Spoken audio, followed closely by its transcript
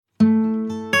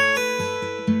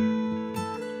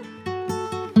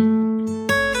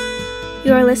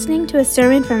You are listening to a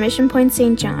sermon from Mission Point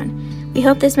St. John. We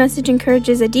hope this message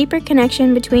encourages a deeper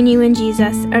connection between you and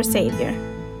Jesus, our Savior.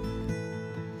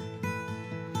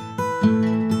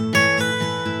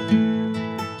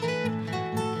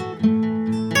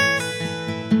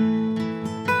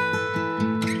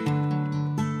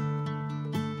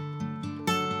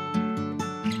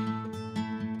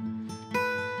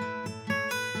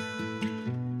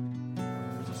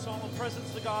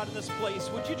 Presence of God in this place.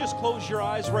 Would you just close your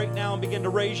eyes right now and begin to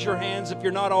raise your hands if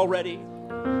you're not already?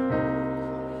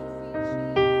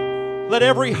 Let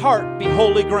every heart be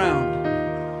holy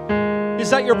ground. Is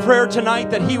that your prayer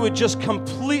tonight, that He would just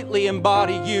completely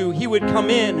embody you? He would come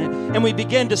in and we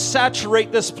begin to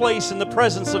saturate this place in the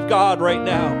presence of God right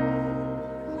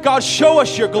now. God, show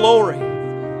us your glory.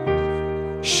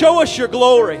 Show us your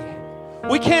glory.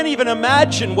 We can't even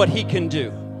imagine what He can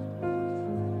do.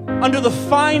 Under the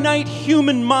finite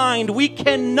human mind, we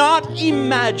cannot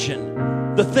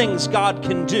imagine the things God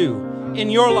can do in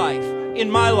your life,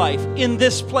 in my life, in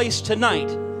this place tonight.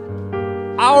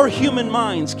 Our human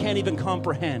minds can't even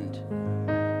comprehend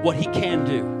what He can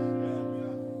do.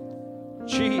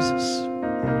 Jesus.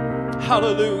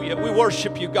 Hallelujah. We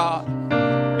worship you, God.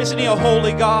 Isn't He a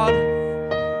holy God?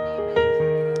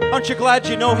 Aren't you glad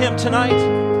you know Him tonight?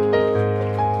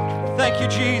 Thank you,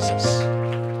 Jesus.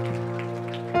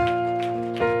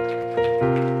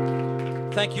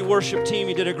 Thank you, worship team.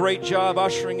 You did a great job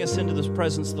ushering us into the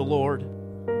presence of the Lord.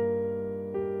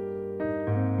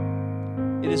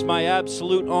 It is my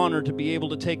absolute honor to be able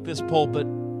to take this pulpit.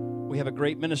 We have a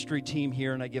great ministry team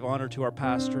here, and I give honor to our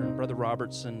pastor and Brother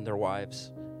Roberts and their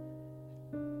wives.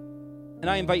 And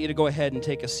I invite you to go ahead and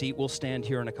take a seat. We'll stand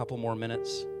here in a couple more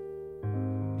minutes.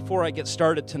 Before I get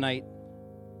started tonight,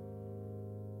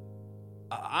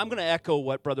 I'm going to echo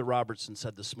what Brother Robertson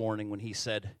said this morning when he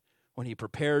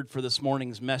prepared for this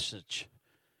morning's message.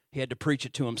 He had to preach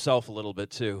it to himself a little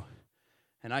bit too.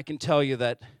 And I can tell you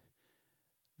that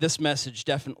this message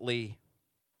definitely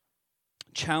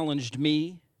challenged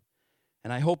me,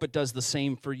 and I hope it does the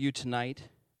same for you tonight.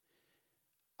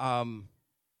 I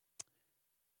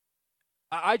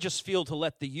just feel to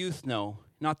let the youth know,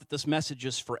 not that this message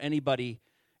is for anybody,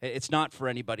 it's not for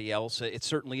anybody else, it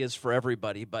certainly is for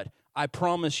everybody, but I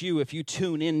promise you, if you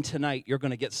tune in tonight, you're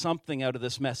going to get something out of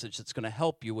this message that's going to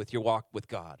help you with your walk with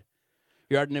God.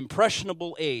 You're at an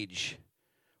impressionable age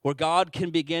where God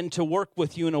can begin to work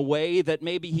with you in a way that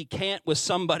maybe He can't with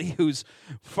somebody who's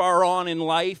far on in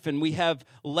life, and we have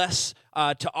less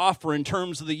to offer in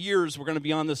terms of the years we're going to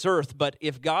be on this earth. But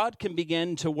if God can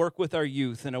begin to work with our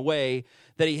youth in a way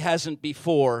that He hasn't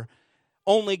before,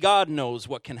 only God knows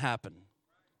what can happen.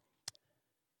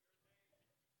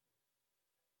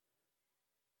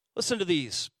 Listen to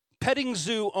these. Petting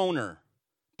zoo owner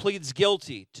pleads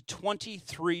guilty to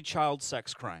 23 child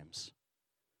sex crimes.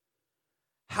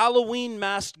 Halloween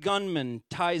masked gunman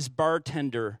ties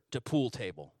bartender to pool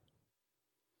table.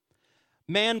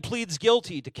 Man pleads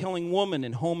guilty to killing woman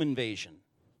in home invasion.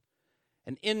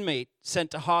 An inmate sent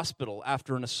to hospital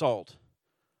after an assault.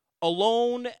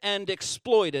 Alone and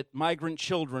exploited migrant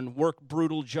children work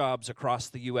brutal jobs across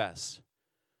the U.S.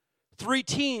 3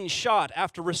 teens shot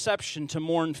after reception to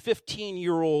mourn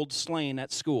 15-year-old slain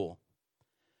at school.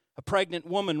 A pregnant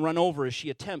woman run over as she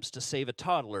attempts to save a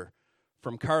toddler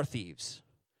from car thieves.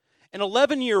 An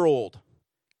 11-year-old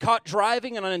caught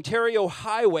driving on an Ontario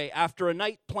highway after a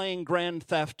night playing Grand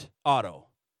Theft Auto.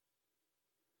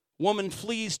 Woman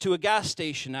flees to a gas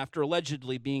station after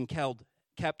allegedly being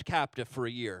kept captive for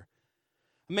a year.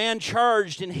 A man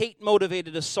charged in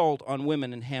hate-motivated assault on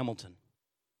women in Hamilton.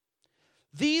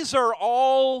 These are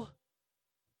all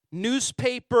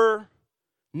newspaper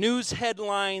news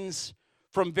headlines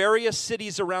from various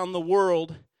cities around the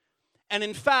world. And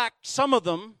in fact, some of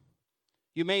them,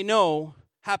 you may know,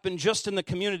 happened just in the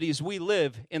communities we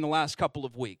live in the last couple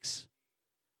of weeks.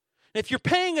 And if you're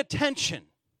paying attention,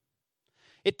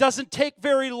 it doesn't take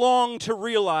very long to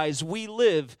realize we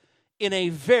live in a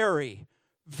very,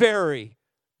 very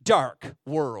dark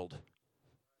world.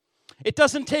 It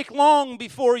doesn't take long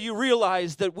before you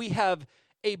realize that we have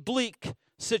a bleak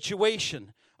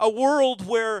situation, a world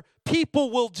where people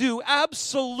will do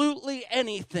absolutely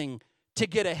anything to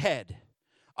get ahead,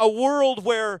 a world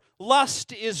where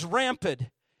lust is rampant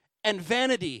and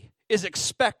vanity is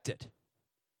expected,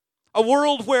 a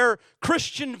world where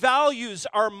Christian values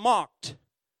are mocked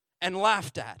and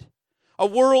laughed at, a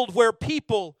world where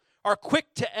people are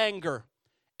quick to anger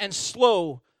and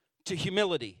slow to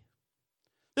humility.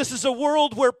 This is a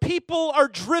world where people are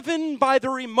driven by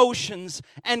their emotions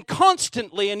and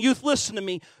constantly, and youth, listen to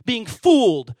me, being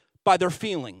fooled by their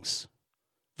feelings.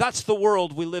 That's the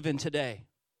world we live in today.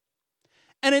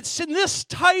 And it's in this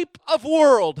type of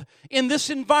world, in this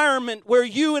environment, where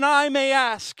you and I may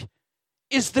ask,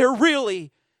 is there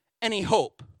really any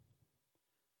hope?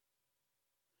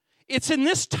 It's in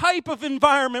this type of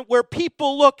environment where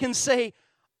people look and say,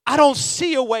 I don't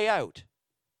see a way out.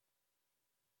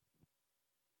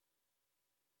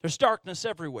 There's darkness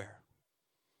everywhere.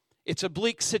 It's a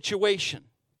bleak situation.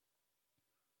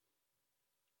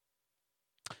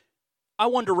 I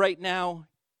wonder right now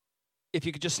if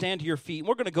you could just stand to your feet.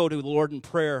 We're going to go to the Lord in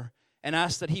prayer and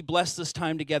ask that He bless this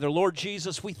time together. Lord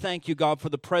Jesus, we thank you, God, for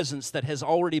the presence that has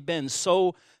already been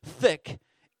so thick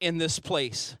in this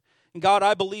place. And God,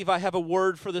 I believe I have a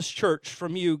word for this church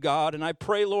from you, God, and I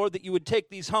pray, Lord, that you would take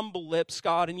these humble lips,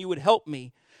 God, and you would help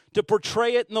me to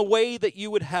portray it in the way that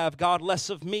you would have, God, less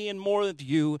of me and more of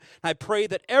you. I pray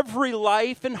that every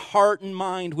life and heart and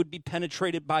mind would be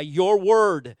penetrated by your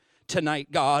word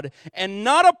tonight, God, and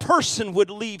not a person would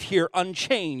leave here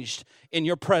unchanged in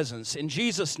your presence. In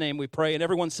Jesus' name we pray, and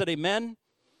everyone said amen.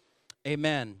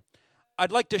 Amen.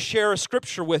 I'd like to share a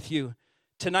scripture with you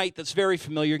tonight that's very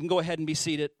familiar. You can go ahead and be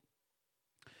seated.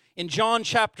 In John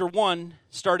chapter 1,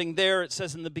 starting there, it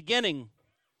says, in the beginning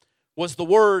was the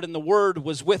Word, and the Word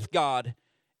was with God,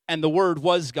 and the Word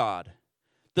was God.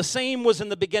 The same was in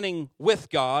the beginning with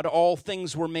God. All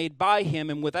things were made by him,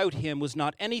 and without him was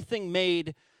not anything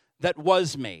made that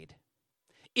was made.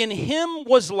 In him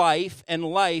was life, and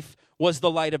life was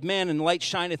the light of man, and light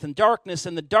shineth in darkness,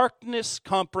 and the darkness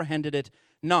comprehended it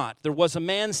not. There was a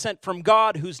man sent from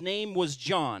God whose name was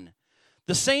John.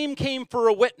 The same came for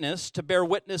a witness, to bear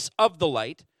witness of the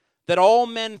light, that all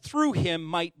men through him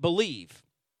might believe.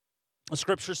 The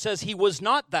scripture says he was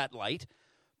not that light,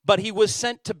 but he was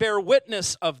sent to bear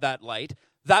witness of that light.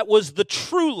 That was the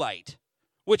true light,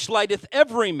 which lighteth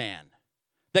every man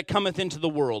that cometh into the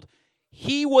world.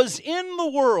 He was in the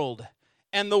world,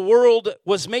 and the world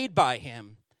was made by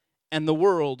him, and the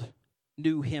world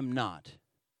knew him not.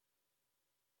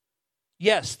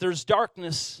 Yes, there's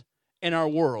darkness in our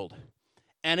world,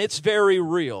 and it's very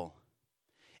real.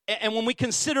 And when we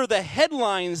consider the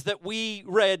headlines that we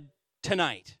read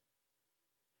tonight,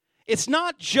 it's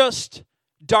not just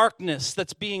darkness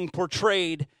that's being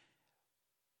portrayed,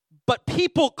 but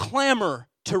people clamor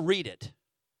to read it.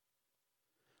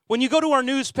 When you go to our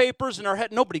newspapers and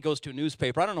nobody goes to a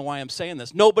newspaper. I don't know why I'm saying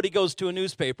this. Nobody goes to a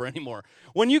newspaper anymore.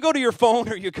 When you go to your phone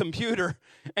or your computer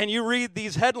and you read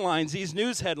these headlines, these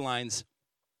news headlines,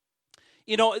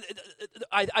 you know,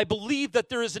 I believe that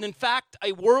there is, in fact,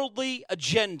 a worldly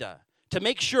agenda to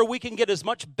make sure we can get as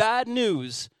much bad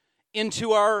news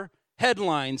into our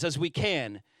headlines as we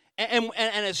can. And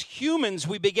as humans,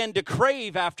 we begin to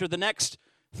crave after the next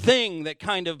thing that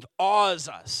kind of awes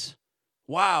us.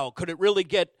 Wow, could it really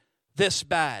get this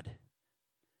bad?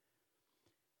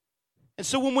 And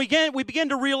so when we begin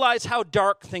to realize how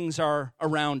dark things are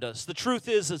around us, the truth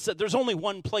is that there's only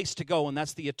one place to go, and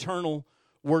that's the eternal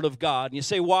Word of God. And you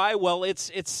say, why? Well,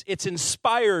 it's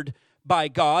inspired by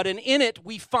God, and in it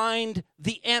we find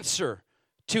the answer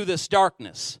to this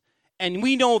darkness. And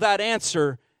we know that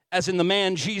answer as in the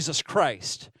man Jesus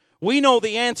Christ. We know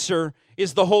the answer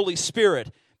is the Holy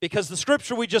Spirit, because the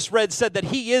scripture we just read said that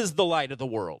he is the light of the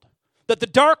world, that the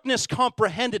darkness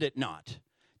comprehended it not,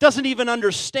 doesn't even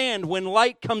understand when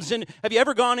light comes in. Have you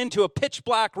ever gone into a pitch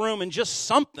black room and just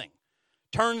something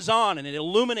turns on and it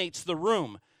illuminates the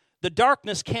room? The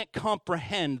darkness can't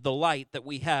comprehend the light that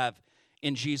we have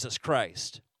in Jesus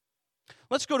Christ.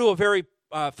 Let's go to a very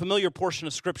familiar portion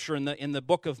of scripture in the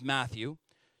book of Matthew,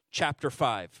 chapter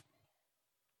 5.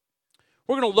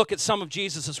 We're going to look at some of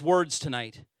Jesus' words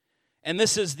tonight. And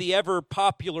this is the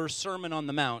ever-popular Sermon on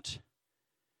the Mount.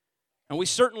 And we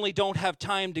certainly don't have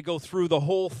time to go through the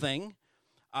whole thing.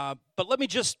 But let me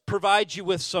just provide you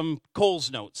with some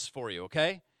Coles notes for you,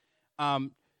 okay?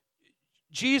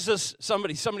 Jesus,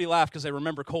 somebody laughed because I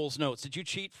remember Coles notes. Did you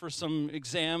cheat for some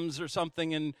exams or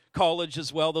something in college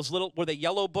as well? Those little, were they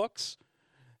yellow books?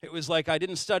 It was like I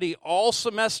didn't study all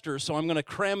semester, so I'm going to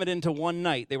cram it into one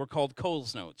night. They were called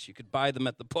Coles notes. You could buy them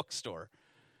at the bookstore.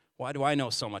 Why do I know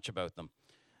so much about them?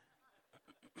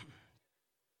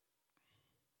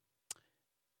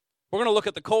 We're going to look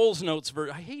at the Coles notes.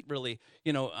 I hate really,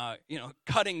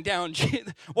 cutting down.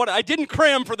 What I didn't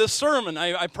cram for this sermon,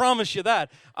 I promise you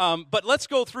that. But let's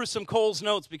go through some Coles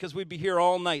notes because we'd be here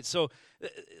all night. So,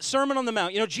 Sermon on the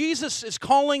Mount. Jesus is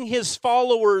calling his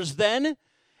followers then,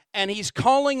 and he's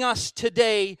calling us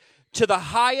today to the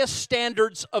highest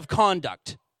standards of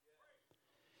conduct.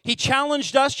 He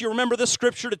challenged us, you remember this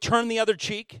scripture, to turn the other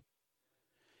cheek.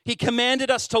 He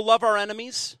commanded us to love our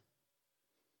enemies,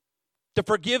 to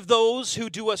forgive those who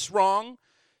do us wrong,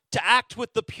 to act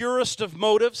with the purest of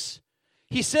motives.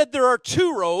 He said there are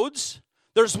two roads.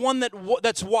 There's one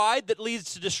that's wide that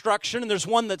leads to destruction, and there's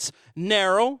one that's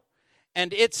narrow,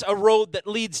 and it's a road that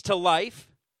leads to life.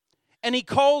 And he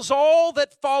calls all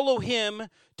that follow him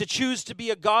to choose to be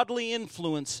a godly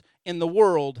influence in the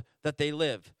world that they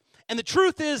live. And the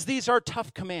truth is, these are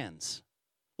tough commands.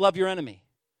 Love your enemy.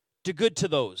 Do good to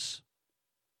those.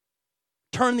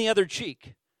 Turn the other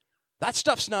cheek. That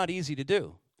stuff's not easy to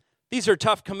do. These are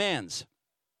tough commands.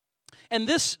 And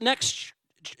this next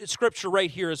scripture right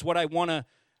here is what I want to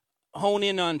hone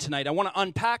in on tonight. I want to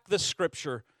unpack this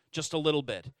scripture just a little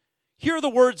bit. Hear the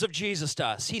words of Jesus to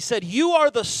us. He said, "You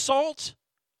are the salt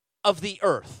of the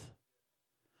earth.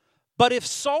 But if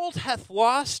salt hath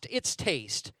lost its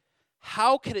taste,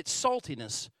 how can its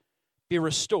saltiness be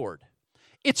restored?"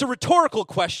 It's a rhetorical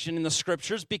question in the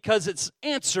scriptures because it's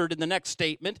answered in the next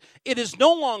statement. It is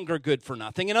no longer good for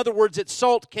nothing. In other words, its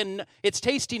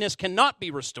tastiness cannot be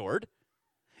restored.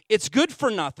 It's good for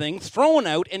nothing, thrown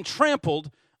out and trampled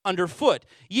underfoot.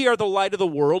 Ye are the light of the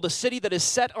world. A city that is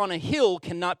set on a hill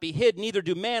cannot be hid. Neither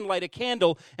do man light a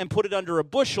candle and put it under a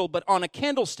bushel, but on a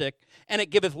candlestick, and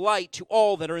it giveth light to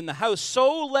all that are in the house.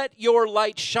 So let your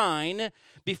light shine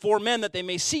before men, that they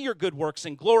may see your good works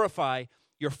and glorify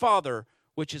your Father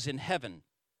which is in heaven.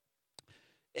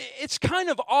 It's kind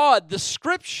of odd, the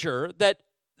scripture, that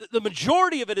the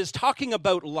majority of it is talking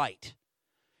about light.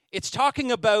 It's talking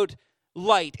about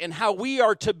light and how we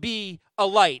are to be a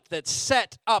light that's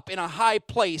set up in a high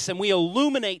place and we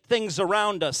illuminate things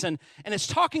around us. And it's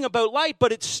talking about light,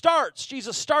 but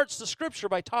Jesus starts the scripture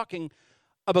by talking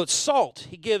about salt.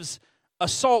 He gives a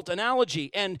salt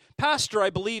analogy. And Pastor, I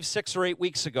believe 6 or 8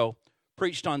 weeks ago,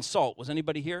 preached on salt. Was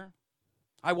anybody here?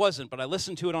 I wasn't, but I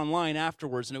listened to it online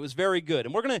afterwards, and it was very good.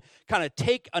 And we're going to kind of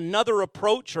take another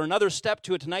approach or another step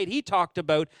to it tonight. He talked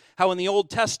about how in the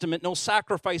Old Testament no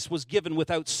sacrifice was given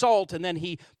without salt, and then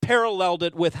he paralleled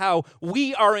it with how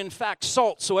we are in fact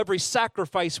salt, so every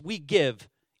sacrifice we give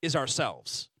is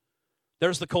ourselves.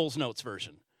 There's the Coles Notes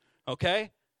version,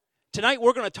 okay? Tonight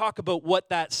we're going to talk about what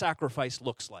that sacrifice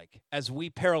looks like as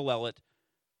we parallel it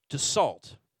to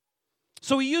salt.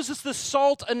 So he uses the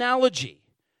salt analogy.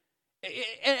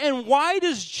 And why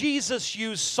does Jesus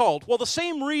use salt? Well, the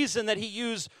same reason that he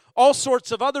used all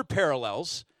sorts of other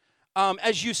parallels.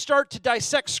 As you start to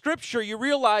dissect Scripture, you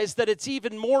realize that it's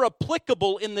even more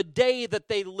applicable in the day that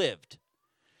they lived.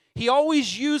 He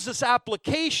always uses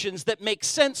applications that make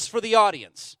sense for the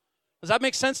audience. Does that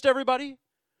make sense to everybody?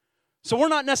 So we're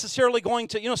not necessarily going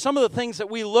to, some of the things that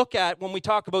we look at when we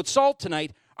talk about salt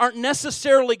tonight aren't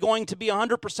necessarily going to be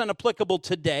 100% applicable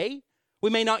today.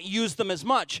 We may not use them as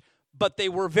much, but they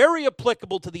were very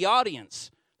applicable to the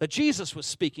audience that Jesus was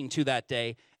speaking to that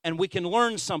day, and we can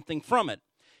learn something from it.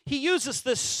 He uses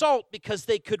this salt because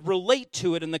they could relate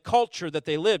to it in the culture that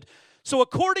they lived. So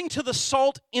according to the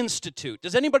Salt Institute,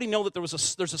 does anybody know that there's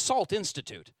a Salt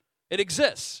Institute? It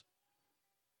exists.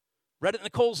 Read it in the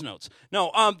Coles Notes.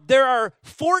 No, there are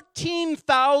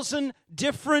 14,000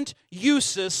 different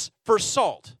uses for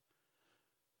salt.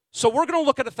 So we're going to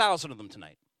look at 1,000 of them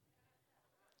tonight.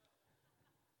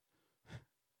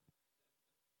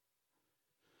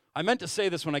 I meant to say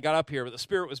this when I got up here, but the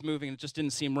Spirit was moving and it just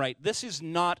didn't seem right. This is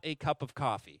not a cup of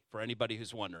coffee, for anybody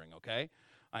who's wondering, okay?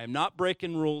 I am not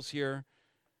breaking rules here.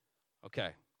 Okay.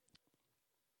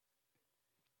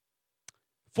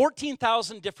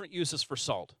 14,000 different uses for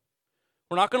salt.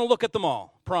 We're not going to look at them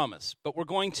all, promise. But we're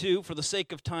going to, for the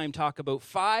sake of time, talk about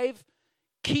 5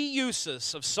 key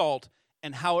uses of salt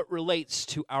and how it relates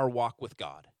to our walk with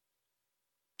God.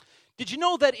 Did you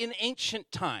know that in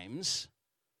ancient times,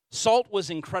 salt was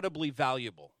incredibly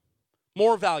valuable,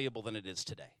 more valuable than it is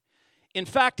today? In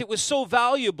fact, it was so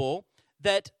valuable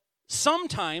that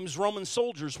sometimes Roman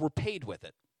soldiers were paid with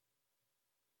it.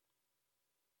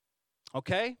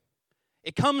 Okay?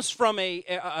 It comes from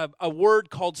a word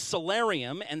called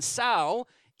salarium, and sal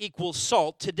equals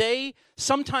salt. Today,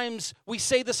 sometimes we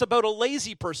say this about a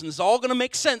lazy person. It's all going to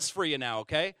make sense for you now,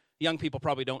 okay? Young people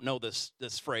probably don't know this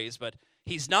phrase, but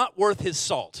he's not worth his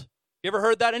salt. You ever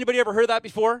heard that? Anybody ever heard that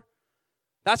before?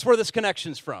 That's where this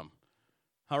connection's from.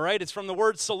 All right? It's from the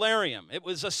word salarium. It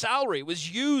was a salary. It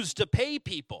was used to pay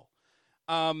people.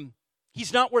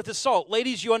 He's not worth his salt.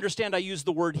 Ladies, you understand I use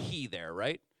the word he there,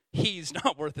 right? He's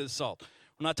not worth his salt.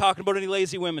 We're not talking about any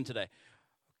lazy women today.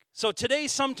 So today,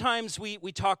 sometimes we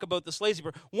talk about this lazy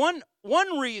person.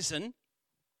 One reason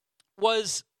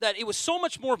was that it was so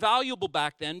much more valuable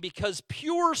back then because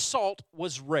pure salt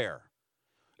was rare.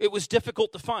 It was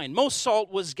difficult to find. Most salt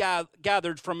was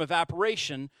gathered from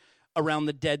evaporation around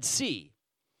the Dead Sea.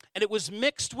 And it was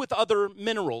mixed with other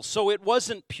minerals, so it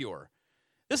wasn't pure.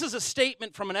 This is a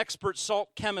statement from an expert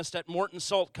salt chemist at Morton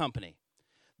Salt Company.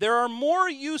 there are more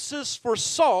uses for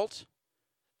salt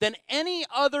than any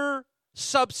other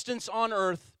substance on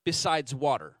earth besides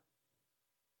water.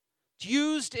 It's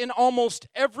used in almost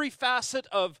every facet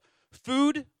of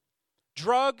food,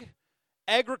 drug,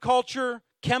 agriculture,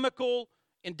 chemical,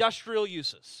 industrial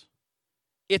uses.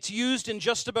 It's used in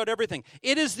just about everything.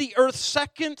 It is the earth's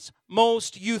second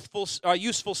most useful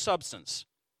substance.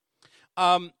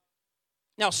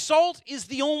 Now, salt is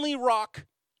the only rock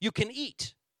you can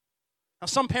eat. Now,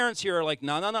 some parents here are like,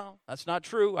 no, that's not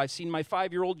true. I've seen my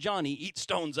 5-year-old Johnny eat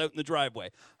stones out in the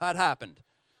driveway. That happened,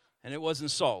 and it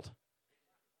wasn't salt.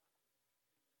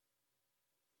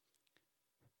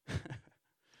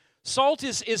 Salt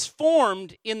is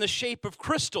formed in the shape of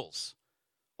crystals,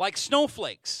 like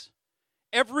snowflakes.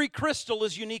 Every crystal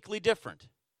is uniquely different.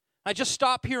 I just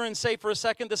stop here and say for a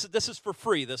second, this is for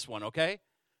free, this one, okay?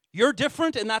 You're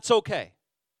different, and that's okay.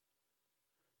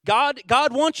 God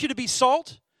wants you to be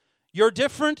salt. You're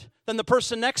different than the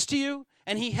person next to you,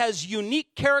 and he has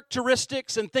unique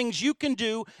characteristics and things you can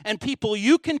do and people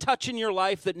you can touch in your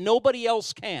life that nobody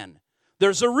else can.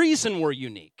 There's a reason we're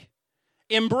unique.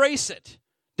 Embrace it.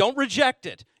 Don't reject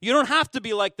it. You don't have to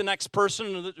be like the next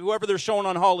person, whoever they're showing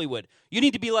on Hollywood. You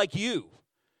need to be like you.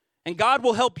 And God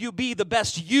will help you be the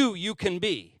best you can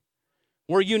be.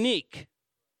 We're unique.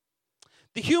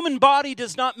 The human body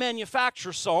does not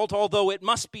manufacture salt, although it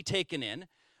must be taken in.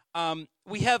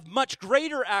 We have much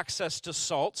greater access to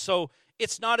salt, so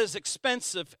it's not as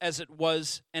expensive as it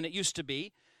was and it used to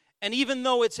be. And even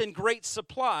though it's in great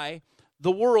supply,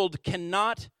 the world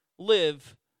cannot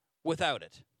live without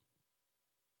it.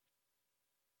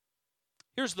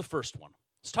 Here's the first one.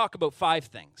 Let's talk about 5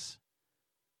 things.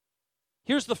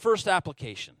 Here's the first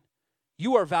application.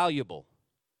 You are valuable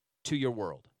to your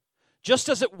world. Just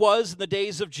as it was in the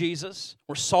days of Jesus,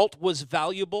 where salt was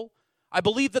valuable, I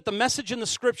believe that the message in the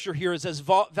scripture here is as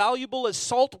valuable as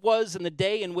salt was in the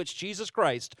day in which Jesus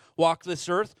Christ walked this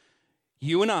earth.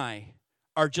 You and I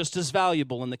are just as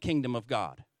valuable in the kingdom of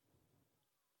God.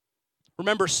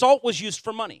 Remember, salt was used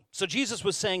for money. So Jesus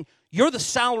was saying, you're the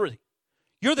salary,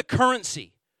 you're the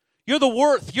currency, you're the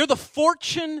worth, you're the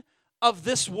fortune of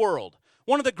this world.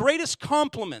 One of the greatest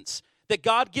compliments that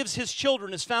God gives his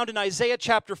children is found in Isaiah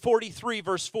chapter 43,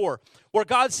 verse 4, where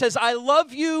God says, I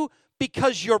love you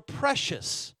because you're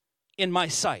precious in my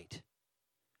sight.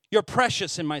 You're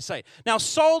precious in my sight. Now,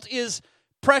 salt is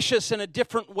precious in a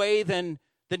different way than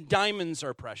diamonds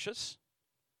are precious.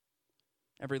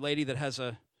 Every lady that has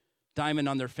a diamond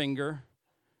on their finger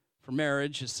for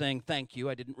marriage is saying, thank you,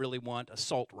 I didn't really want a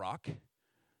salt rock.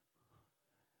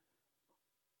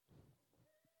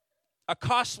 A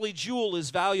costly jewel is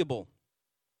valuable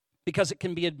because it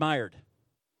can be admired,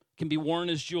 can be worn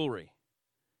as jewelry.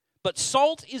 But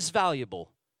salt is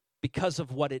valuable because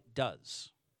of what it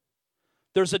does.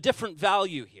 There's a different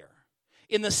value here.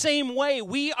 In the same way,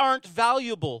 we aren't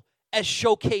valuable as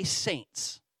showcase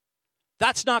saints.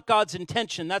 That's not God's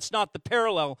intention. That's not the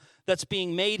parallel that's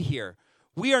being made here.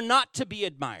 We are not to be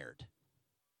admired.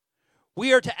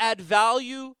 We are to add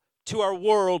value to our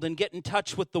world and get in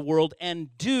touch with the world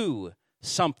and do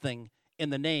something in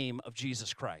the name of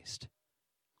Jesus Christ.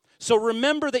 So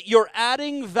remember that you're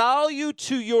adding value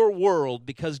to your world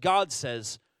because God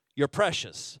says you're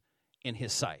precious in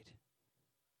his sight.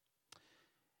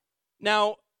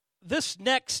 Now, this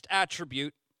next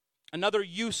attribute, another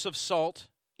use of salt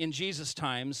in Jesus'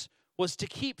 times, was to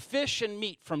keep fish and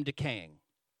meat from decaying.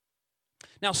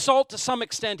 Now, salt to some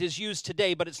extent is used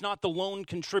today, but it's not the lone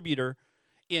contributor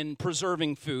in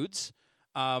preserving foods.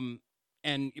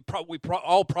 And we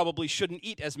all probably shouldn't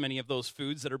eat as many of those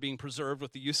foods that are being preserved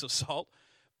with the use of salt.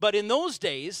 But in those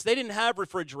days, they didn't have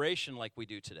refrigeration like we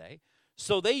do today.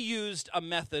 So they used a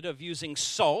method of using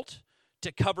salt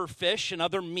to cover fish and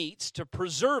other meats to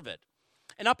preserve it.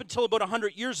 And up until about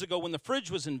 100 years ago when the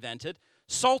fridge was invented,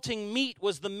 salting meat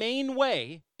was the main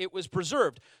way it was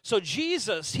preserved. So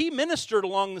Jesus, he ministered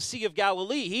along the Sea of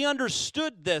Galilee. He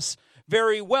understood this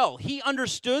very well. He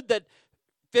understood that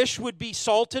fish would be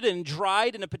salted and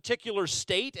dried in a particular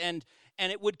state, and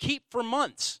it would keep for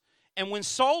months. And when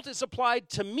salt is applied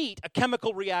to meat, a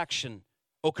chemical reaction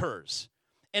occurs.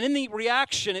 And in the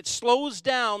reaction, it slows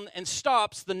down and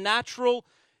stops the natural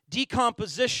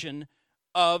decomposition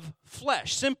of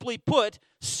flesh. Simply put,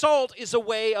 salt is a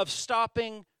way of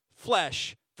stopping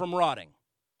flesh from rotting.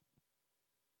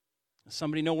 Does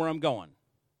somebody know where I'm going?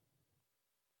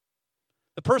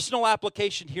 The personal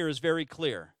application here is very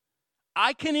clear.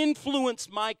 I can influence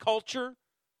my culture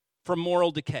from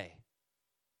moral decay.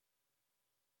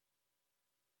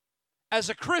 As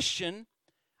a Christian,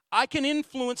 I can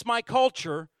influence my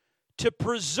culture to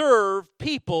preserve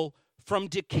people from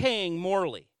decaying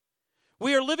morally.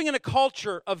 We are living in a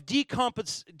culture of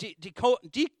decomposing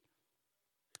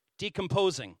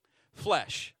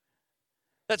flesh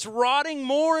that's rotting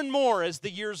more and more as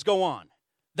the years go on.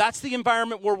 That's the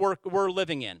environment we're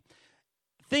living in.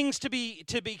 Things to be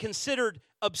considered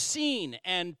obscene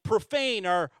and profane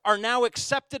are now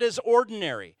accepted as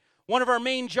ordinary. One of our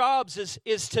main jobs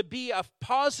is to be a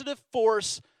positive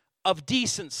force of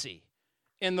decency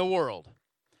in the world.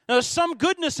 Now, there's some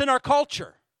goodness in our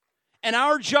culture, and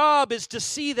our job is to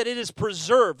see that it is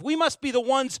preserved. We must be the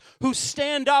ones who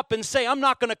stand up and say, I'm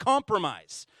not going to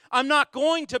compromise. I'm not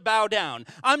going to bow down.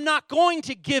 I'm not going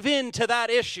to give in to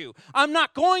that issue. I'm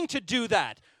not going to do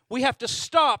that. We have to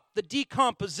stop the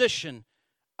decomposition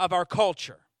of our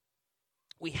culture.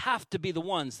 We have to be the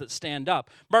ones that stand up.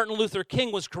 Martin Luther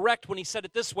King was correct when he said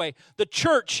it this way: the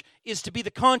church is to be the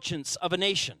conscience of a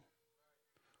nation.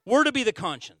 We're to be the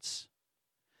conscience.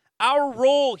 Our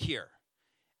role here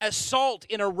as salt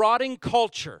in a rotting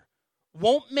culture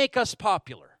won't make us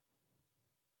popular.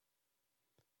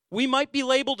 We might be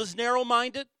labeled as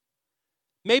narrow-minded,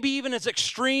 maybe even as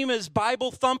extreme as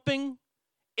Bible thumping.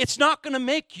 It's not going to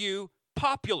make you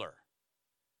popular.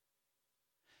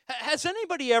 Has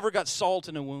anybody ever got salt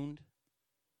in a wound?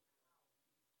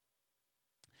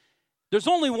 There's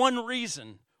only one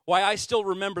reason why I still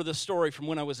remember this story from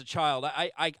when I was a child.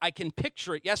 I can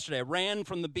picture it yesterday. I ran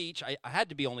from the beach. I had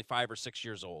to be only 5 or 6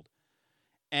 years old.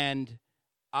 And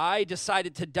I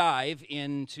decided to dive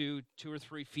into 2 or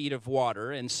 3 feet of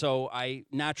water. And so I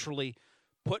naturally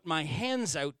put my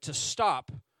hands out to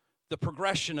stop the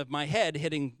progression of my head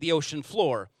hitting the ocean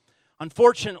floor.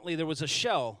 Unfortunately, there was a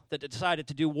shell that decided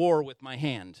to do war with my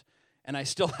hand, and I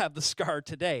still have the scar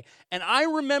today. And I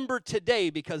remember today,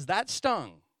 because that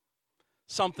stung,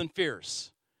 something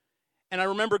fierce. And I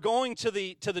remember going to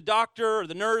the doctor or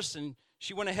the nurse, and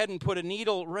she went ahead and put a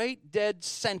needle right dead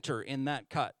center in that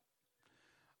cut.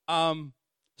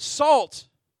 Salt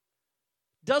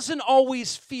doesn't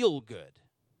always feel good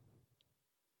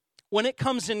when it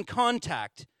comes in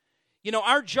contact. You know,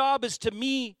 our job is to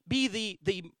be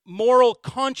the moral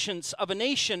conscience of a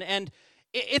nation, and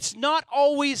it's not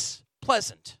always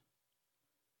pleasant.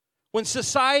 When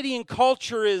society and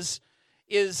culture is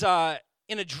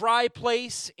in a dry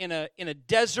place, in a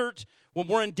desert, when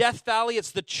we're in Death Valley,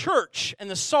 it's the church and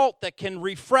the salt that can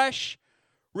refresh,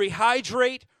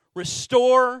 rehydrate,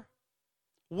 restore.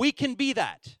 We can be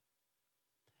that.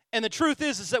 And the truth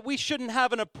is that we shouldn't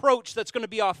have an approach that's going to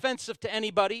be offensive to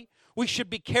anybody. We should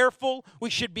be careful, we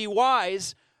should be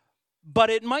wise, but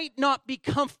it might not be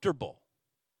comfortable.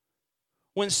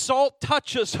 When salt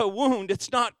touches a wound,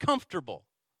 it's not comfortable.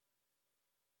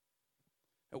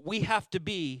 We have to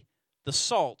be the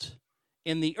salt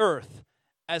in the earth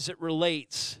as it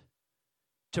relates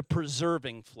to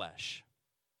preserving flesh.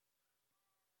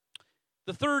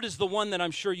 The third is the one that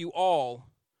I'm sure you all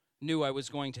knew I was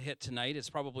going to hit tonight. It's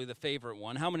probably the favorite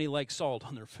one. How many like salt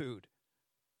on their food?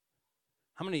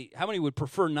 How many would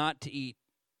prefer not to eat,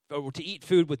 or to eat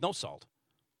food with no salt?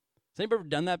 Has anybody ever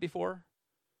done that before?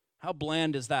 How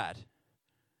bland is that?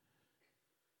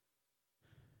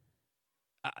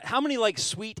 How many like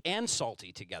sweet and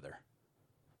salty together?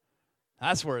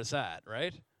 That's where it's at,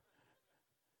 right?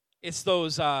 It's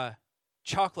those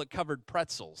chocolate-covered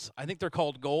pretzels. I think they're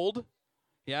called Gold.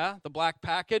 Yeah, the black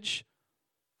package.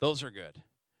 Those are good.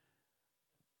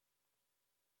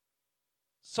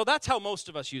 So that's how most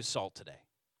of us use salt today,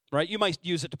 right? You might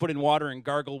use it to put in water and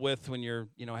gargle with when you're,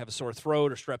 have a sore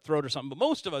throat or strep throat or something, but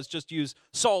most of us just use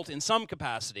salt in some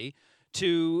capacity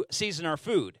to season our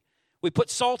food. We put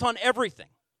salt on everything.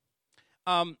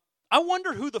 I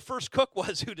wonder who the first cook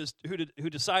was who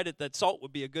decided that salt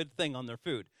would be a good thing on their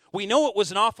food. We know it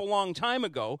was an awful long time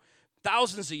ago,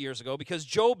 thousands of years ago, because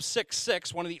Job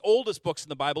 6:6, one of the oldest books in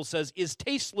the Bible, says, "Is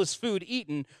tasteless food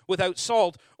eaten without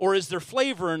salt, or is there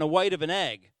flavor in the white of an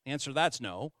egg?" The answer to that's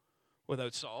no,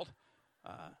 without salt.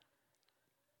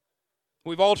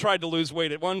 We've all tried to lose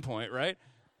weight at one point, right?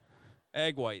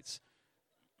 Egg whites.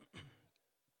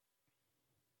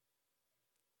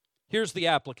 Here's the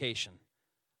application.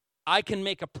 I can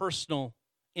make a personal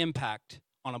impact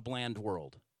on a bland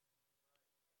world.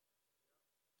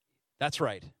 That's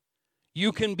right.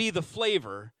 You can be the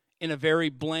flavor in a very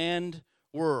bland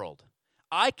world.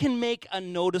 I can make a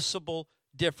noticeable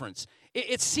difference.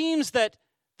 It seems that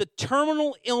the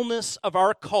terminal illness of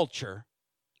our culture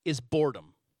is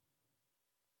boredom.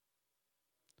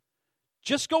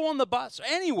 Just go on the bus,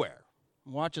 anywhere,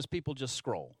 and watch as people just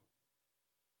scroll.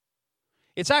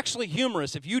 It's actually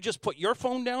humorous. If you just put your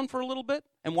phone down for a little bit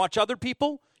and watch other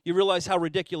people, you realize how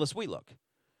ridiculous we look.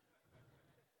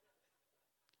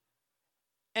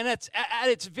 And it's at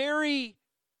its very,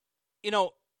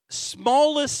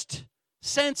 smallest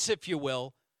sense, if you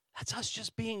will, that's us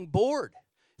just being bored.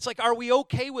 It's like, are we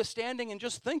okay with standing and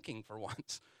just thinking for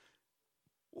once?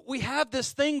 We have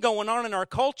this thing going on in our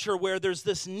culture where there's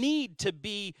this need to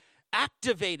be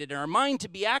activated, our mind to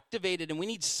be activated, and we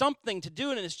need something to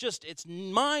do, and it's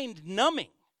mind-numbing.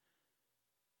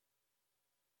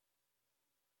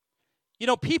 You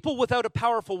know, people without a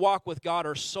powerful walk with God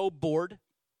are so bored.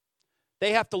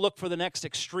 They have to look for the next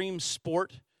extreme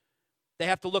sport. They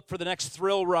have to look for the next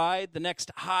thrill ride, the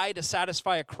next high to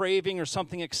satisfy a craving or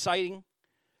something exciting.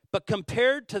 But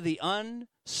compared to the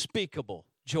unspeakable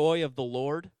joy of the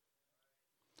Lord,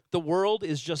 the world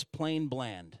is just plain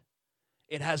bland.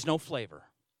 It has no flavor.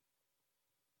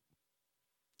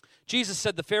 Jesus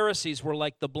said the Pharisees were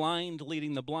like the blind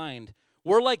leading the blind.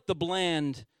 We're like the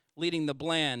bland leading the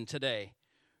bland today.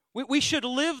 We should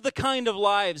live the kind of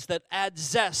lives that add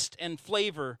zest and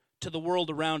flavor to the world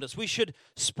around us. We should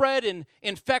spread an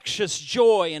infectious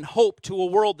joy and hope to a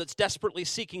world that's desperately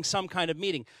seeking some kind of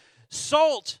meaning.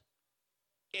 Salt,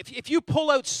 if you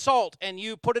pull out salt and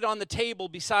you put it on the table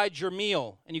beside your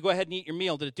meal and you go ahead and eat your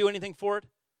meal, did it do anything for it?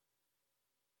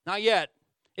 Not yet.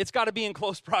 It's got to be in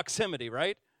close proximity,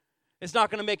 right? It's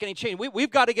not going to make any change. We've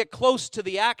got to get close to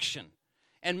the action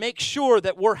and make sure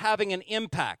that we're having an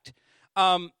impact.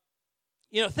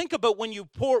 Think about when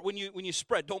you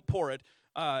spread, don't pour it.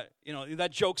 That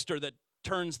jokester that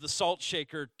turns the salt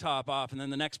shaker top off and then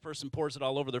the next person pours it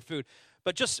all over their food.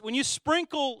 But just when you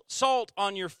sprinkle salt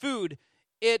on your food,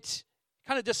 it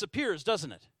kind of disappears,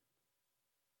 doesn't it?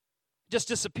 Just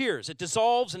disappears. It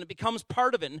dissolves and it becomes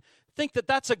part of it. And think that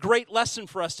that's a great lesson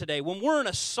for us today. When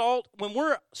we're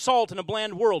salt in a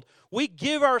bland world, we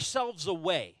give ourselves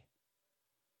away.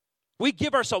 We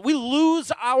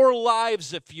lose our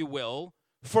lives, if you will,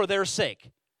 for their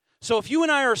sake. So if you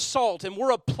and I are salt and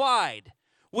we're applied,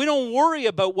 we don't worry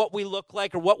about what we look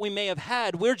like or what we may have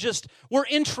had. We're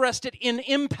interested in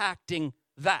impacting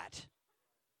that.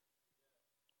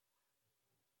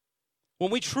 When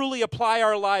we truly apply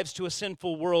our lives to a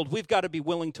sinful world, we've got to be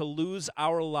willing to lose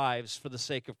our lives for the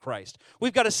sake of Christ.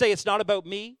 We've got to say it's not about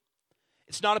me.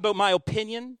 It's not about my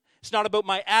opinion. It's not about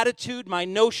my attitude, my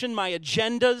notion, my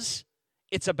agendas.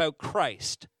 It's about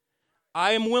Christ.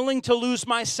 I am willing to lose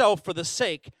myself for the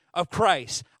sake of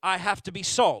Christ. I have to be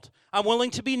salt. I'm willing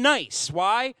to be nice.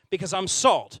 Why? Because I'm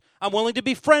salt. I'm willing to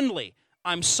be friendly.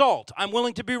 I'm salt. I'm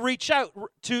willing to reach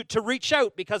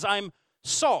out because I'm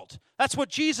salt. That's what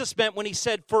Jesus meant when he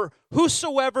said, "For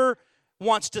whosoever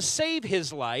wants to save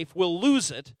his life will lose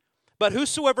it, but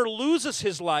whosoever loses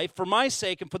his life for my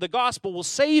sake and for the gospel will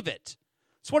save it."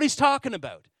 That's what he's talking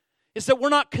about. Is that we're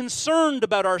not concerned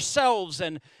about ourselves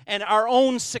and our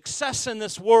own success in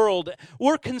this world.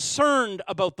 We're concerned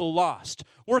about the lost.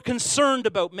 We're concerned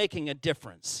about making a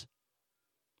difference.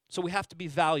 So we have to be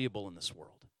valuable in this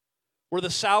world. We're the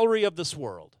salary of this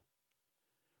world.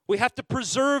 We have to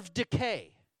preserve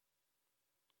decay.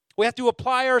 We have to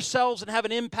apply ourselves and have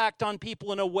an impact on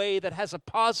people in a way that has a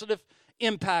positive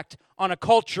impact on a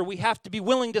culture. We have to be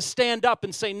willing to stand up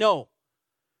and say no.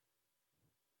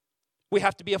 We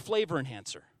have to be a flavor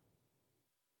enhancer.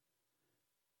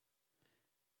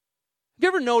 Have you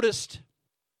ever noticed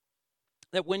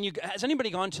that has anybody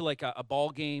gone to like a ball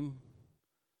game?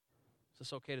 Is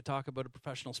this okay to talk about a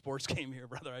professional sports game here,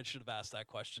 brother? I should have asked that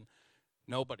question.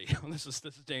 Nobody. This is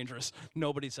dangerous.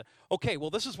 Nobody said. Okay,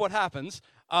 well, this is what happens.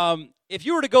 If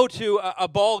you were to go to a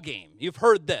ball game, you've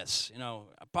heard this,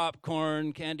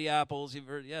 popcorn, candy apples. You've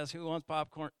heard, yes, who wants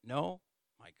popcorn? No?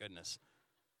 My goodness.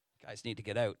 Guys need to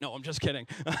get out. No, I'm just kidding.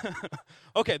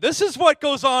 Okay, this is what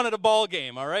goes on at a ball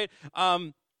game, all right?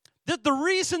 The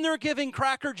reason they're giving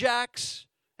Cracker Jacks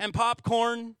and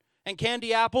popcorn and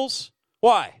candy apples,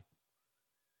 why?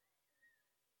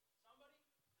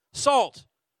 Salt.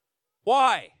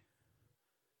 Why?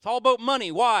 It's all about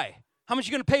money. Why? How much are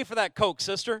you going to pay for that Coke,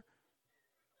 sister?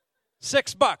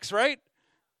 $6, right?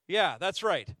 Yeah, that's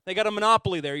right. They got a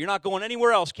monopoly there. You're not going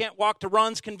anywhere else. Can't walk to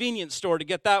Ron's convenience store to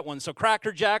get that one. So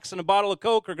Cracker Jacks and a bottle of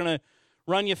Coke are going to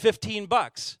run you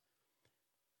 $15.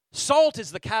 Salt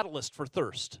is the catalyst for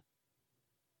thirst.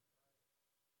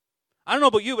 I don't know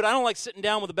about you, but I don't like sitting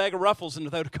down with a bag of Ruffles and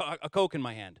without a Coke in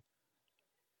my hand.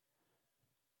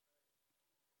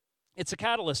 It's a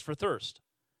catalyst for thirst.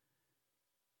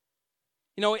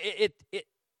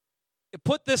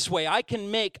 Put this way, I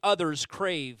can make others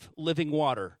crave living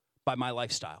water by my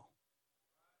lifestyle.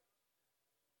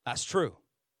 That's true.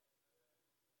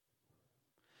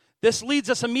 This leads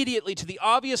us immediately to the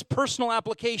obvious personal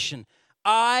application.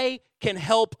 I can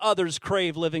help others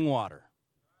crave living water.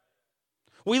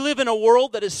 We live in a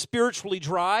world that is spiritually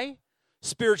dry,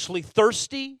 spiritually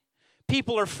thirsty.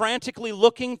 people are frantically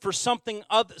looking for something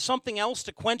else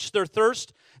to quench their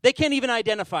thirst. They can't even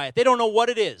identify it. They don't know what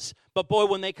it is. But boy,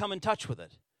 when they come in touch with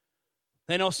it,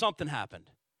 they know something happened.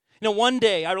 You know, one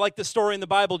day, I like the story in the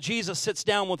Bible, Jesus sits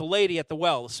down with a lady at the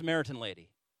well, a Samaritan lady.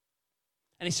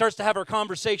 And he starts to have her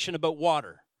conversation about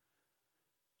water.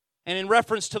 And in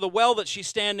reference to the well that she's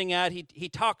standing at, he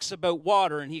talks about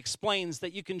water, and he explains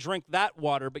that you can drink that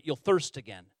water, but you'll thirst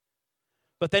again.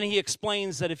 But then he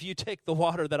explains that if you take the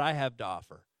water that I have to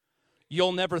offer,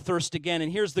 you'll never thirst again.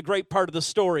 And here's the great part of the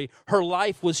story. Her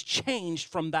life was changed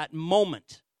from that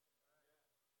moment.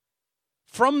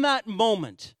 From that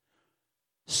moment,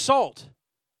 salt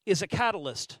is a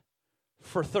catalyst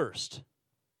for thirst.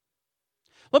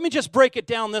 Let me just break it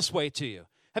down this way to you.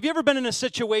 Have you ever been in a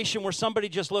situation where somebody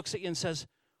just looks at you and says,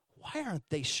 why aren't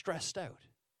they stressed out?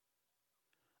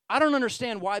 I don't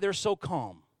understand why they're so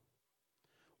calm.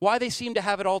 Why they seem to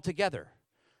have it all together.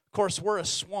 Of course, we're a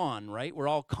swan, right? We're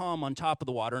all calm on top of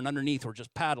the water, and underneath we're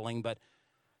just paddling, but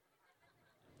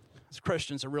as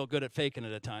Christians are real good at faking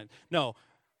it at times. No.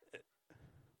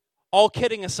 All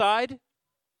kidding aside,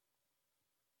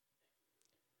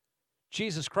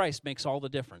 Jesus Christ makes all the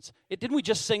difference. Didn't we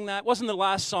just sing that? Wasn't the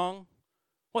last song?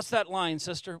 What's that line,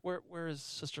 sister? Where is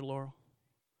Sister Laurel?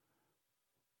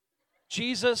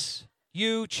 Jesus,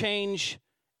 you change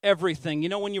everything. You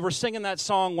know, when you were singing that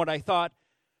song, what I thought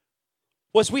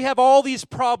was we have all these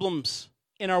problems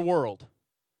in our world.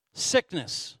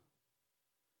 Sickness,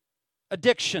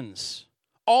 addictions,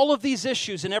 all of these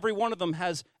issues, and every one of them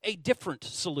has a different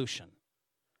solution.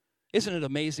 Isn't it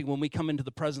amazing when we come into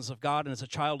the presence of God and as a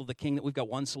child of the King that we've got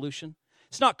one solution?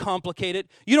 It's not complicated.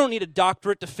 You don't need a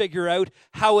doctorate to figure out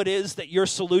how it is that your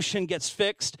solution gets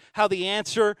fixed, how the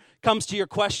answer comes to your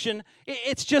question.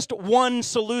 It's just one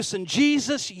solution.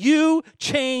 Jesus, you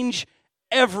change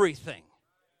everything.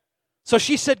 So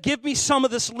she said, give me some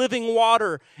of this living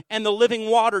water. And the living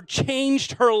water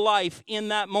changed her life in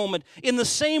that moment. In the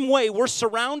same way, we're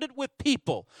surrounded with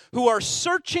people who are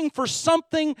searching for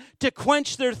something to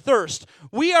quench their thirst.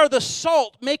 We are the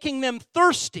salt making them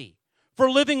thirsty for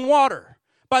living water.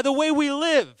 By the way we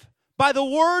live, by the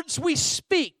words we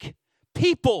speak,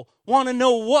 people want to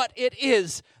know what it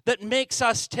is that makes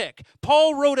us tick.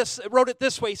 Paul wrote it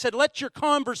this way. He said, let your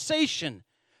conversation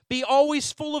be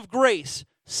always full of grace,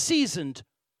 seasoned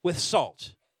with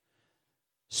salt,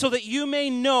 so that you may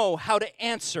know how to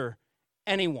answer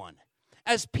anyone.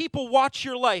 As people watch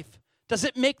your life, does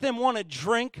it make them want to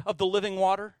drink of the living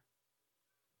water?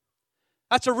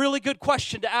 That's a really good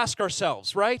question to ask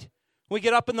ourselves, right? We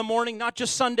get up in the morning, not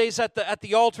just Sundays at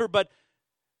the altar, but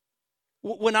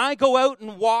when I go out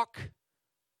and walk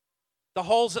the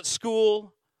halls at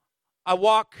school, I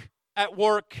walk at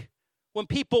work, when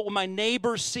my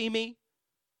neighbors see me,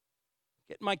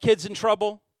 getting my kids in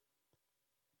trouble,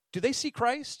 do they see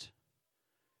Christ?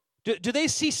 Do they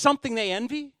see something they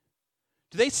envy?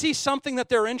 Do they see something that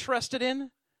they're interested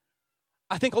in?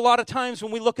 I think a lot of times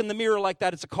when we look in the mirror like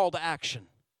that, it's a call to action.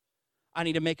 I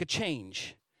need to make a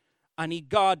change. I need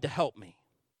God to help me.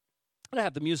 I'm going to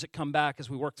have the music come back as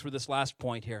we work through this last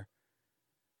point here.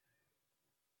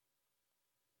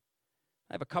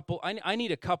 I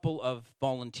need a couple of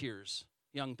volunteers,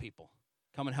 young people.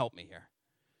 Come and help me here.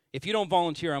 If you don't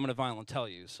volunteer, I'm going to volunteer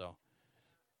you, so.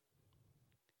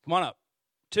 Come on up.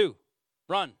 2,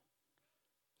 run.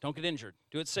 Don't get injured.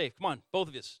 Do it safe. Come on, both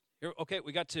of you. Okay,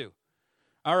 we got 2.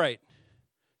 All right.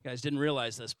 You guys didn't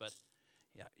realize this, but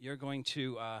yeah, you're going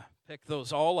to pick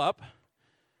those all up.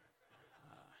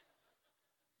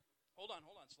 Hold on.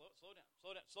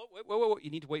 Slow down. Wait.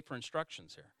 You need to wait for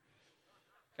instructions here.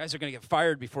 You guys are going to get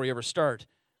fired before you ever start.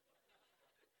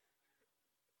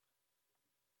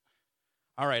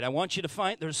 All right, I want you to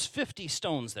find, there's 50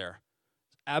 stones there.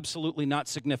 Absolutely not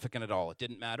significant at all. It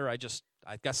didn't matter. I guess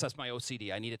that's my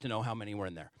OCD. I needed to know how many were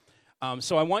in there.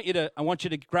 So I want you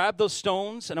to grab those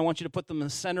stones, and I want you to put them in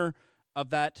the center of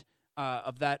that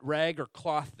rag or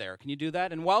cloth there. Can you do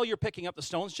that? And while you're picking up the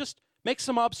stones, just make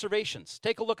some observations.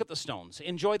 Take a look at the stones.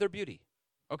 Enjoy their beauty.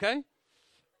 Okay?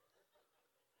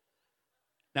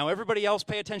 Now, everybody else,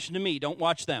 pay attention to me. Don't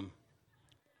watch them.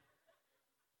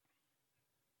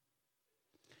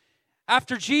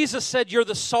 After Jesus said, you're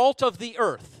the salt of the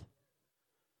earth.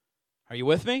 Are you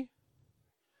with me?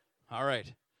 All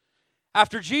right.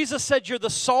 After Jesus said, you're the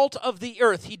salt of the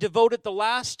earth, he devoted the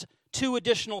last 2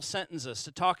 additional sentences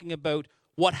to talking about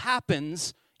what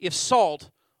happens if salt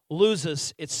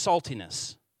loses its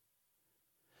saltiness.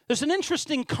 There's an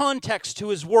interesting context to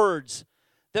his words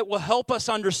that will help us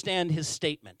understand his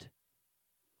statement.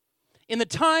 In the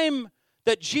time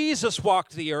that Jesus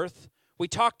walked the earth, we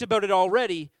talked about it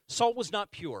already, salt was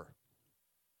not pure.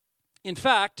 In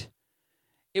fact,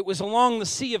 It was along the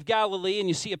Sea of Galilee, and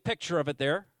you see a picture of it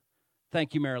there.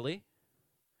 Thank you, Marilee.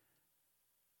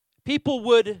 People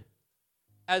would,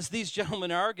 as these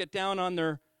gentlemen are, get down on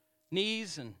their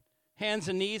knees and hands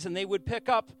and knees, and they would pick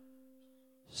up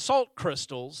salt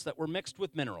crystals that were mixed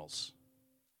with minerals.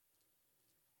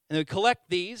 And they would collect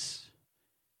these.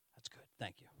 That's good,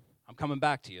 thank you. I'm coming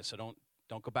back to you, so don't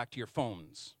go back to your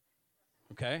phones,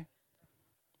 okay?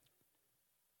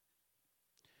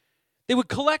 They would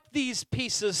collect these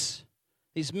pieces,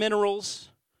 these minerals,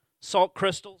 salt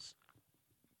crystals.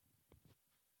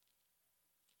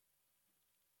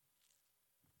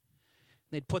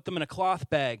 They'd put them in a cloth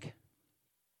bag.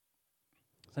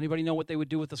 Does anybody know what they would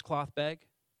do with this cloth bag?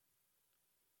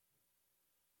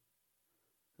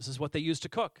 This is what they used to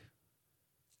cook.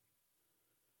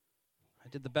 I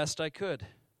did the best I could.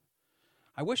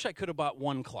 I wish I could have bought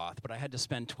one cloth, but I had to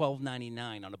spend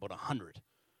 $12.99 on about 100.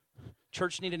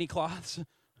 Church need any cloths?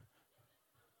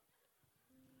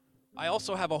 I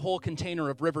also have a whole container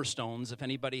of river stones if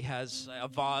anybody has a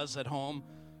vase at home.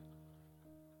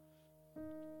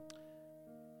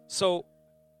 So,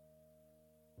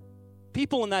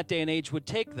 people in that day and age would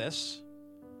take this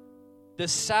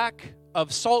sack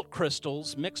of salt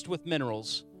crystals mixed with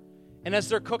minerals, and as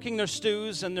they're cooking their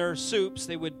stews and their soups,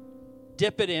 they would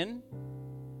dip it in,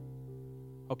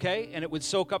 okay, and it would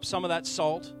soak up some of that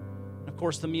salt. Of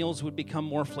course, the meals would become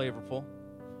more flavorful.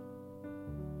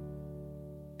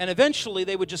 And eventually,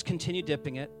 they would just continue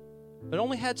dipping it, but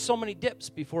only had so many dips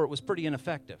before it was pretty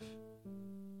ineffective.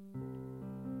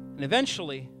 And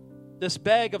eventually, this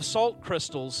bag of salt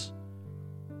crystals,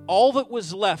 all that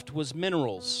was left was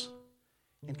minerals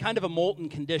in kind of a molten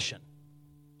condition.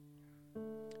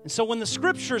 And so when the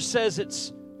scripture says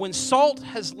it's when salt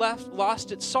has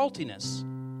lost its saltiness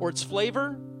or its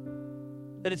flavor,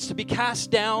 that it's to be cast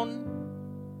down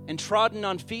and trodden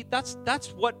on feet, that's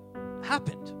what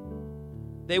happened.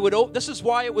 This is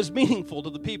why it was meaningful to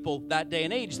the people that day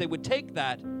and age. They would take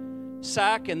that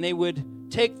sack and they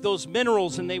would take those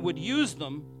minerals and they would use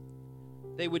them.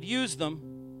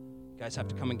 You guys have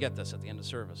to come and get this at the end of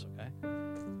service, okay?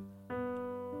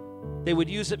 They would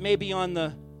use it maybe on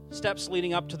the steps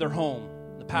leading up to their home,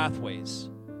 the pathways.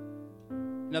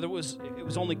 In other words, it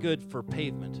was only good for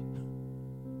pavement.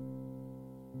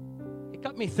 It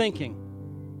got me thinking.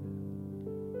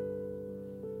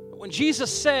 When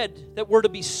Jesus said that we're to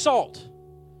be salt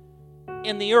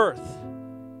in the earth,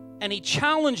 and he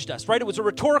challenged us, right? It was a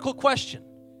rhetorical question.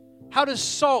 How does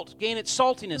salt gain its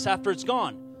saltiness after it's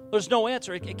gone? There's no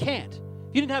answer. It can't. If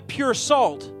you didn't have pure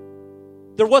salt,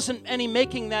 there wasn't any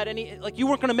making that you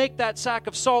weren't going to make that sack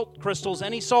of salt crystals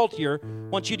any saltier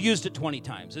once you'd used it 20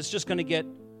 times. It's just going to get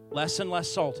less and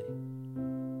less salty.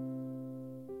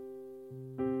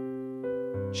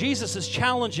 Jesus is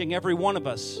challenging every one of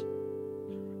us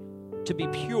to be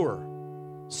pure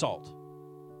salt.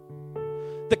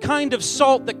 The kind of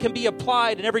salt that can be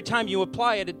applied, and every time you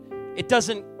apply it, it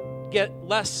doesn't get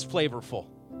less flavorful.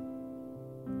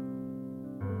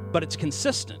 But it's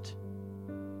consistent.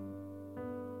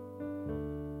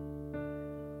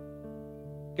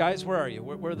 Guys, where are you?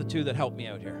 Where are the two that helped me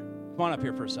out here? Come on up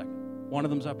here for a second. One of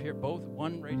them's up here. Both?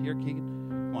 One right here,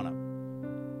 Keegan? Come on up.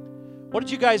 What did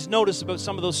you guys notice about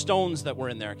some of those stones that were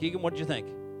in there? Keegan, what did you think?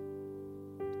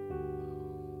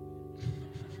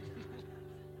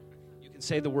 You can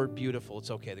say the word beautiful.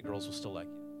 It's okay. The girls will still like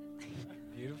you.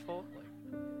 Beautiful?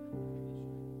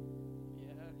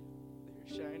 Yeah,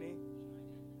 they're shiny.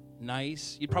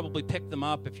 Nice. You'd probably pick them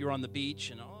up if you were on the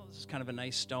beach and, this is kind of a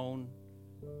nice stone.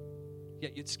 Yeah,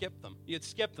 you'd skip them.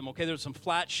 Okay, there's some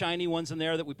flat, shiny ones in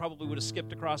there that we probably would have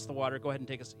skipped across the water. Go ahead and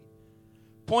take a seat.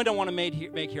 Point I want to make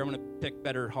here, I'm going to pick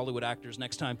better Hollywood actors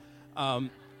next time.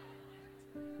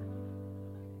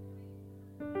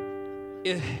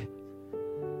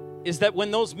 Is that when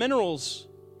those minerals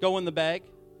go in the bag,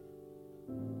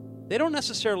 they don't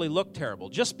necessarily look terrible.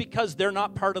 Just because they're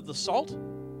not part of the salt,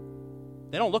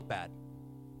 they don't look bad.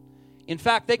 In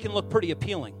fact, they can look pretty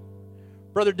appealing.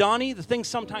 Brother Donnie, the things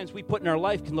sometimes we put in our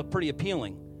life can look pretty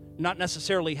appealing, not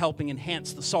necessarily helping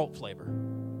enhance the salt flavor.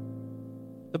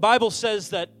 The Bible says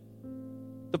that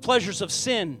the pleasures of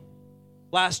sin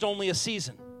last only a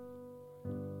season.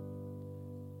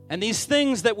 And these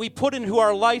things that we put into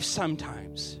our life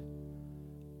sometimes,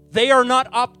 they are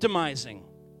not optimizing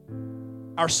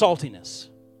our saltiness.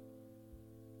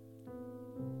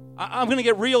 I'm going to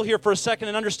get real here for a second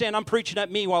and understand I'm preaching at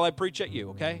me while I preach at you,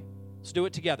 okay? Let's do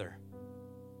it together.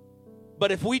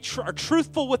 But if we are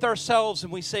truthful with ourselves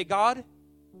and we say, God,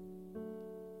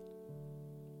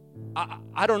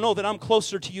 I don't know that I'm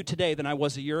closer to you today than I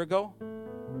was a year ago,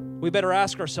 we better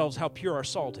ask ourselves how pure our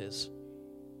salt is.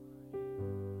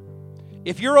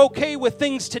 If you're okay with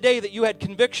things today that you had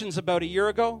convictions about a year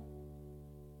ago,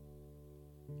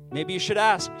 maybe you should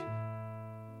ask,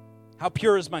 how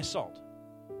pure is my salt?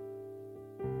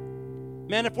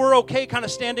 Man, if we're okay kind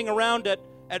of standing around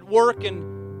at work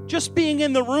and just being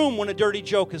in the room when a dirty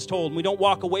joke is told and we don't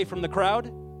walk away from the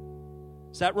crowd,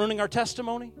 is that ruining our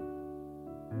testimony?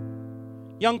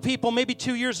 Young people, maybe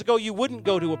 2 years ago you wouldn't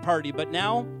go to a party, but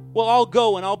now, well, I'll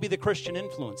go and I'll be the Christian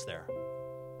influence there.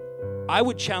 I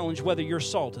would challenge whether your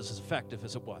salt is as effective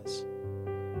as it was.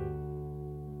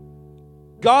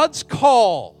 God's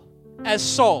call as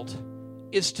salt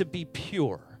is to be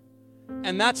pure.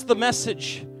 And that's the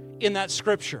message in that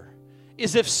scripture.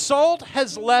 Is if salt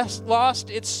has lost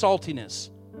its saltiness,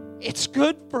 it's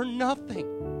good for nothing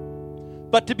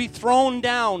but to be thrown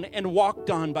down and walked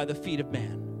on by the feet of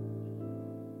man.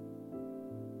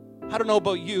 I don't know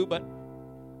about you, but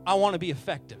I want to be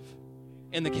effective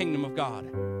in the kingdom of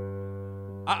God.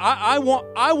 I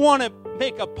want to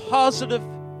make a positive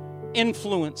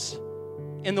influence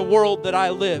in the world that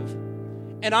I live.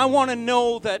 And I want to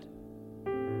know that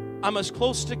I'm as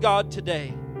close to God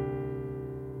today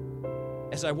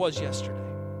as I was yesterday.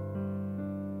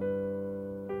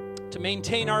 To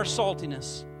maintain our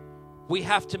saltiness, we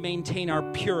have to maintain our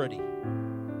purity.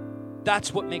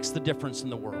 That's what makes the difference in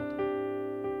the world.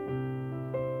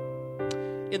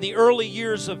 In the early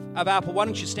years of Apple, why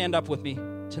don't you stand up with me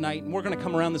tonight? And we're going to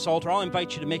come around this altar. I'll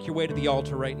invite you to make your way to the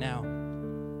altar right now.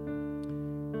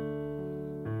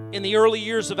 In the early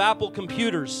years of Apple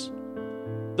computers,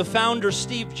 the founder,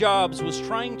 Steve Jobs, was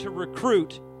trying to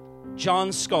recruit John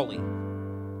Sculley.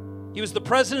 He was the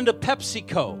president of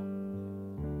PepsiCo.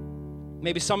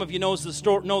 Maybe some of you know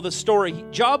the story.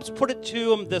 Jobs put it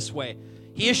to him this way.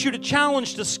 He issued a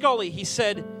challenge to Sculley. He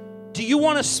said, do you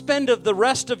want to spend the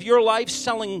rest of your life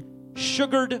selling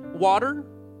sugared water?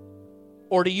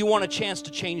 Or do you want a chance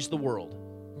to change the world?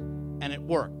 And it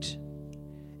worked.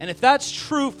 And if that's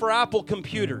true for Apple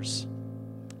computers,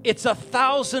 it's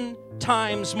 1,000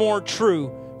 times more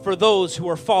true for those who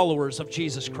are followers of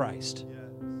Jesus Christ.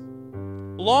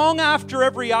 Long after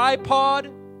every iPod,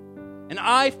 an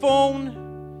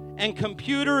iPhone, and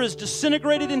computer is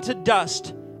disintegrated into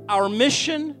dust, our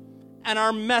mission and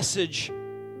our message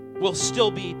will still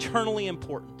be eternally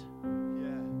important.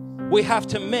 We have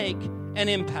to make an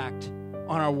impact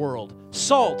on our world.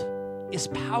 Salt is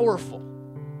powerful,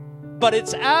 but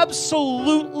it's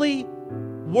absolutely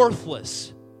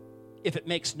worthless if it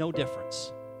makes no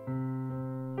difference.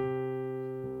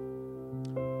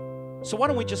 So why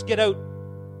don't we just get out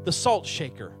the salt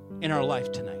shaker in our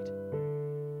life tonight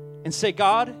and say,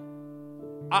 God,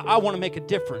 I want to make a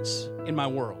difference in my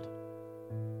world.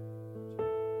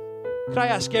 Could I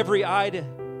ask every eye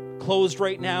closed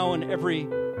right now and every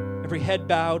head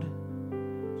bowed?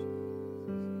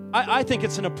 I think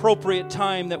it's an appropriate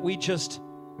time that we just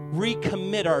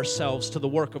recommit ourselves to the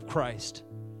work of Christ.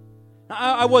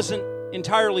 I wasn't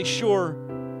entirely sure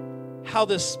how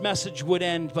this message would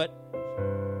end, but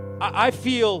I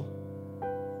feel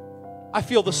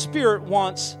the Spirit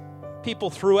wants people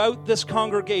throughout this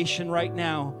congregation right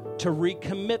now to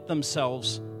recommit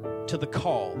themselves to the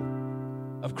call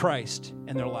of Christ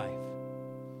in their life.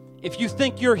 If you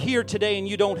think you're here today and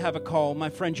you don't have a call, my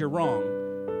friend, you're wrong.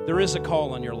 There is a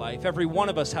call on your life. Every one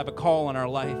of us have a call on our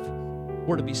life.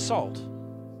 We're to be salt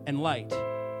and light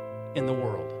in the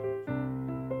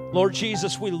world. Lord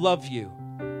Jesus, we love you.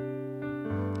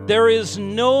 There is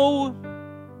no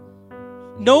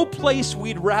place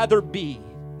we'd rather be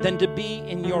than to be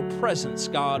in your presence,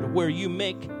 God, where you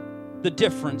make the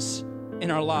difference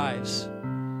in our lives.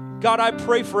 God, I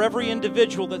pray for every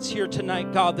individual that's here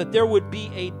tonight, God, that there would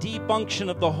be a deep unction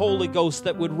of the Holy Ghost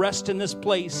that would rest in this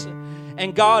place.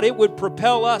 And God, it would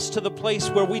propel us to the place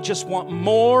where we just want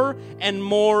more and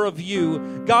more of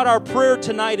you. God, our prayer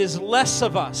tonight is less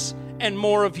of us and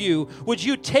more of you. Would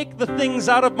you take the things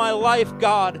out of my life,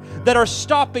 God, that are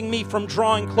stopping me from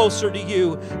drawing closer to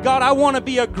you? God, I want to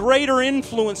be a greater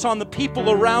influence on the people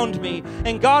around me.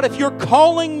 And God, if you're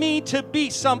calling me to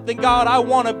be something, God, I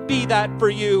want to be that for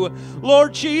you.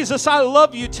 Lord Jesus, I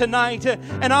love you tonight,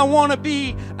 and I want to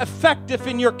be effective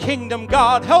in your kingdom.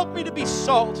 God, help me to be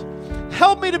salt.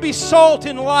 Help me to be salt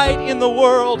and light in the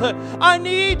world. I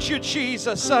need you,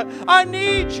 Jesus. I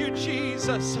need you,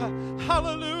 Jesus.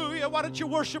 Hallelujah. Why don't you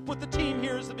worship with the team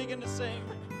here as they begin to sing?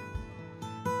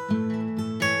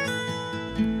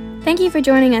 Thank you for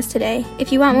joining us today.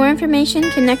 If you want more information,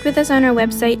 connect with us on our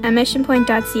website at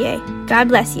missionpoint.ca. God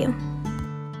bless you.